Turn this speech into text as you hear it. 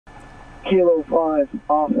Kilo 5,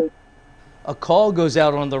 Office. A call goes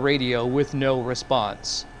out on the radio with no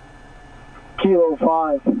response. Kilo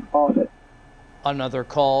 5, Office. Another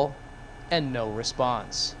call and no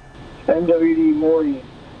response. NWD Morty,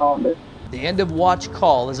 Office. The end of watch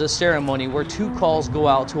call is a ceremony where 2 calls go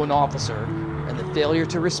out to an officer, and the failure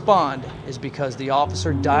to respond is because the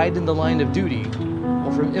officer died in the line of duty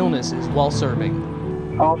or from illnesses while serving.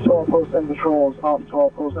 Off to all posts and patrols, off to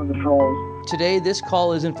all posts and patrols. Today, this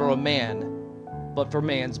call isn't for a man, but for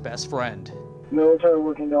man's best friend. Military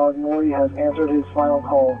working dog Morty has answered his final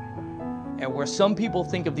call. And where some people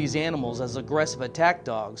think of these animals as aggressive attack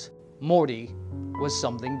dogs, Morty was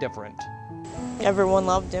something different. Everyone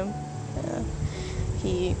loved him.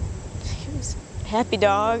 He was a happy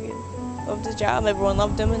dog, loved his job, everyone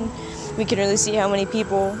loved him, and we can really see how many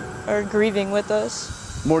people are grieving with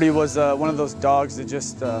us. Morty was one of those dogs that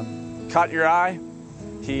just caught your eye.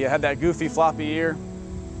 He had that goofy floppy ear.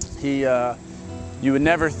 You would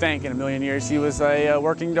never think in a million years he was a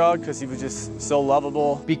working dog because he was just so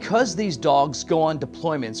lovable. Because these dogs go on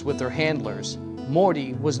deployments with their handlers,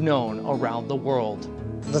 Morty was known around the world.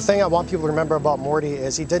 The thing I want people to remember about Morty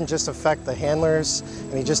is he didn't just affect the handlers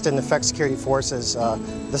and he just didn't affect security forces.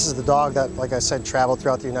 This is the dog that, like I said, traveled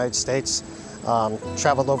throughout the United States,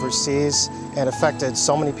 traveled overseas, and affected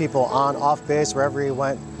so many people on, off base, wherever he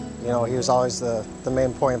went. You know, he was always the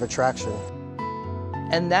main point of attraction.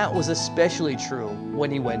 And that was especially true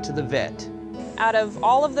when he went to the vet. Out of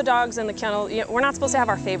all of the dogs in the kennel, we're not supposed to have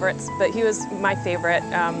our favorites, but he was my favorite.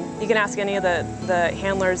 You can ask any of the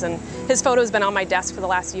handlers, and his photo's been on my desk for the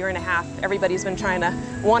last year and a half. Everybody's been trying to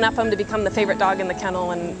one-up him to become the favorite dog in the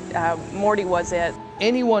kennel, and Morty was it.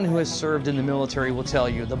 Anyone who has served in the military will tell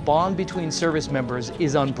you the bond between service members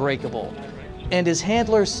is unbreakable. And his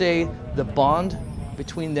handlers say the bond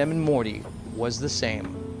between them and Morty was the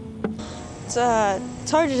same. It's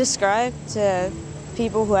hard to describe to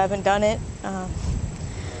people who haven't done it.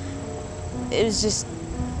 It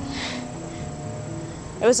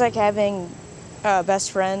was like having a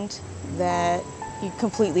best friend that you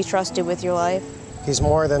completely trusted with your life. He's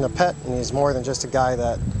more than a pet, and he's more than just a guy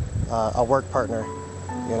that, a work partner.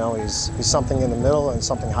 You know, he's something in the middle and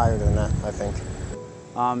something higher than that, I think.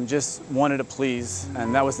 Just wanted to please,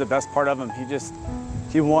 and that was the best part of him.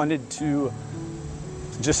 He wanted to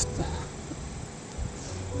just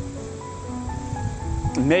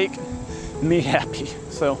make me happy.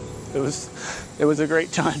 So it was a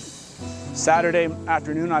great time. Saturday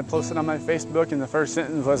afternoon, I posted on my Facebook, and the first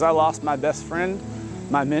sentence was, "I lost my best friend,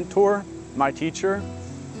 my mentor, my teacher,"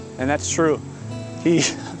 and that's true. He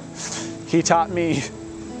taught me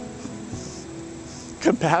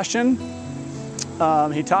compassion.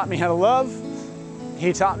 He taught me how to love.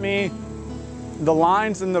 He taught me the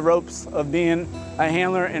lines and the ropes of being a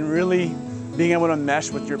handler and really being able to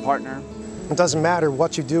mesh with your partner. It doesn't matter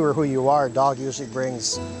what you do or who you are, a dog usually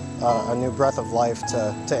brings a new breath of life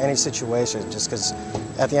to any situation, just because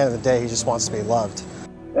at the end of the day, he just wants to be loved.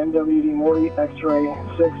 NWD Morty, X-ray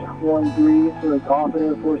 613 to the Coffin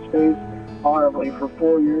Air Force Base, honorably for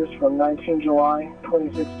 4 years from 19 July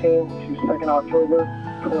 2016 to 2nd October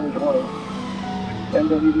 2020.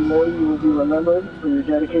 NWD Morty, you will be remembered for your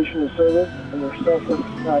dedication to service and your selfless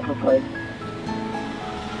sacrifice.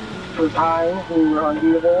 For times we were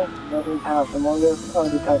unbeatable, nothing passed among us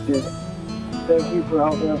undetected. Thank you for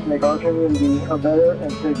helping us make our community a better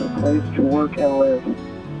and safer place to work and live.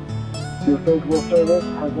 Your faithful service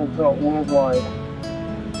has been felt worldwide.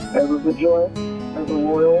 Ever vigilant, ever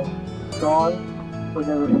loyal, gone, but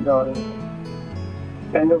never forgotten.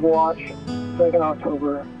 End of watch, 2nd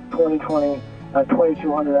October 2020 at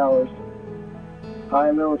 2200 hours. I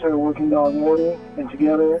am military working dog Morty, and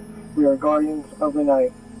together we are guardians of the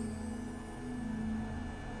night.